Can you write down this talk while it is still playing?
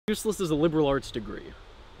Useless is a liberal arts degree.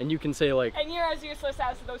 And you can say like... And you're as useless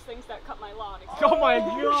as those things that cut my lawn. Oh my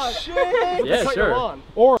god! Shit! Yeah, cut sure. your lawn.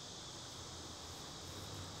 Or...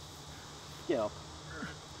 Yeah.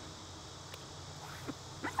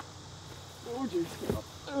 Oh, geez.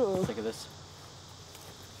 Think of this.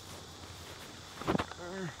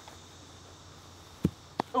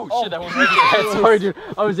 Oh shit, that one right in your head. Sorry, dude.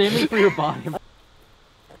 I was aiming for your body.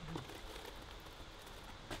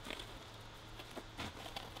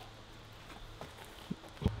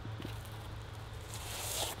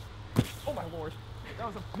 Oh my lord. That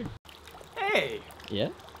was a big... Hey! Yeah?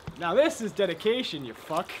 Now this is dedication, you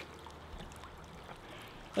fuck.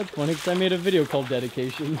 That's funny, because I made a video called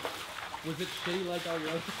Dedication. Was it shitty like all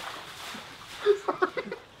yours?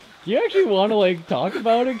 Do you actually want to, like, talk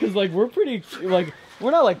about it? Because, like, we're pretty, like,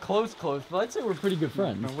 we're not, like, close, but I'd say we're pretty good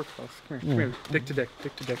friends. No, we're close. Come here, come here. Dick to dick,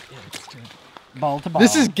 dick to dick. Yeah, let's do it. Ball to ball.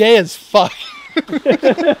 This is gay as fuck.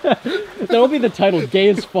 That'll be the title, Gay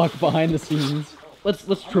as Fuck Behind the Scenes.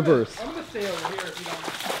 Let's traverse. I'm gonna stay over here if you don't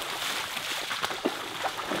mind.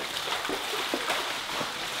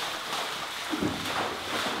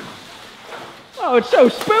 Oh, it's so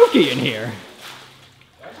spooky in here.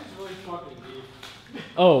 That's just really fucking deep.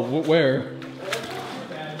 Oh, where?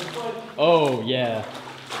 Oh, yeah.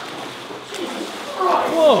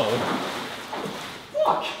 Whoa.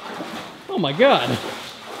 Fuck! Oh my god.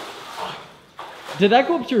 Did that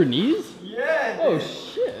go up to your knees? Yeah! Oh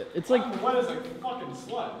shit. It's like... What is a fucking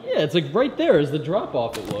slut? Yeah, it's like right there is the drop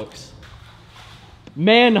off it looks.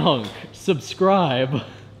 Manhunk. Subscribe.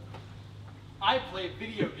 I play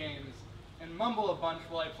video games and mumble a bunch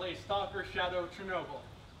while I play Stalker Shadow Chernobyl.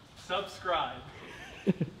 Subscribe.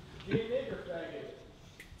 Gay nigger faggot.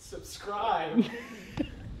 Subscribe.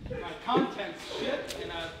 My content's shit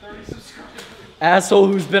and I have 30 subscribers. Asshole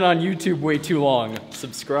who's been on YouTube way too long.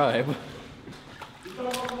 Subscribe.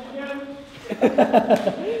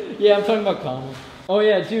 Yeah, I'm talking about comments. Oh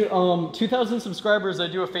yeah, dude, 2,000 subscribers, I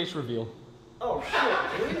do a face reveal. Oh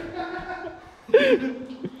shit,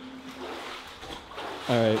 dude.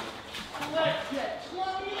 Alright.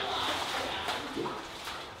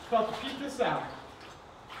 About to peep this out.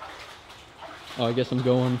 Oh, I guess I'm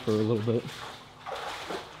going for a little bit.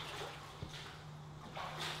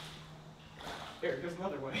 Here, there's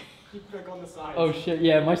another way. Keep back on the side. Oh shit,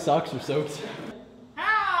 yeah, my socks are soaked.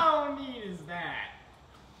 How neat is that?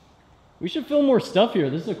 We should film more stuff here.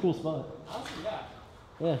 This is a cool spot. I'll see that.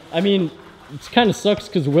 Yeah, I mean, it kind of sucks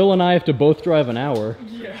because Will and I have to both drive an hour.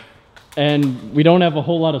 Yeah. And we don't have a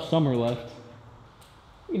whole lot of summer left.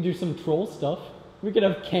 We can do some troll stuff. We could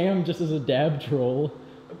have Cam just as a dab troll.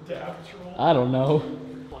 A dab troll? I don't know.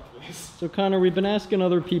 Fuck this. So Connor, we've been asking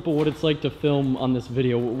other people what it's like to film on this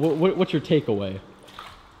video. What's your takeaway?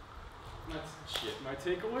 That's shit. My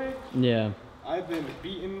takeaway? Yeah. I've been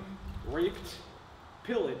beaten, raped,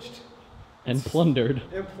 pillaged. And plundered.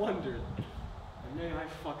 And plundered. And man, I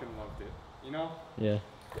fucking loved it. You know? Yeah.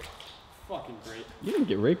 Fucking great. You didn't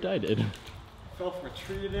get raped, I did. Fell from a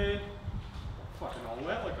tree today. Fucking all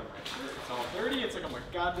wet, like on my shirt. It's all dirty. It's like I'm a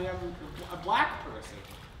goddamn a black person.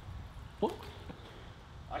 What?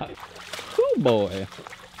 I can... Oh boy.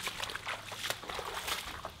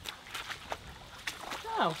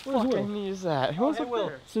 How Where's Will? fucking neat is that? Who was Hey, up Will.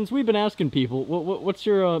 there? Since we've been asking people, what's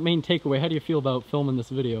your main takeaway? How do you feel about filming this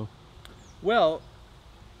video? Well,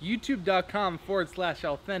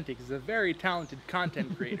 youtube.com/authentic is a very talented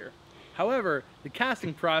content creator. However, the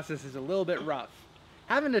casting process is a little bit rough.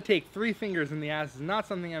 Having to take 3 fingers in the ass is not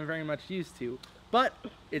something I'm very much used to, but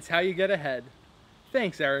it's how you get ahead.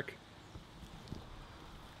 Thanks, Eric.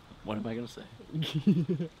 What am I gonna say?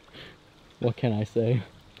 What can I say?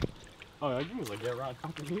 Oh, I was like, yeah, Rod,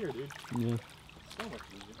 come from here, dude. Yeah. So much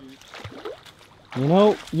easier,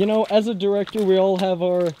 dude. You know, as a director, we all have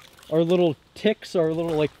our little ticks, our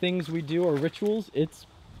little like things we do, our rituals. It's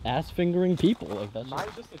ass fingering people. Like that's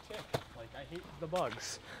Mine's just a tick. Like I hate the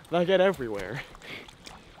bugs that I get everywhere.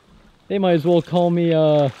 They might as well call me. You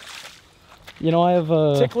know, I have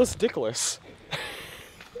Tickless, Dickless.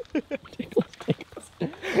 Tickless.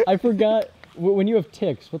 I forgot. When you have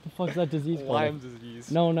ticks, what the fuck is that disease called? Lyme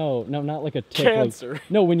disease. No, not like a tick. Cancer. Like,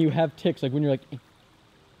 no, when you have ticks, like when you're like.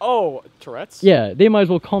 Oh, Tourette's? Yeah, they might as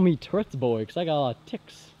well call me Tourette's boy, because I got a lot of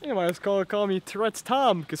ticks. You might as well call me Tourette's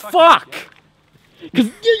Tom, because fuck! Because,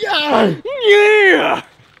 yeah! Yeah!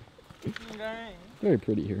 Very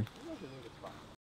pretty here.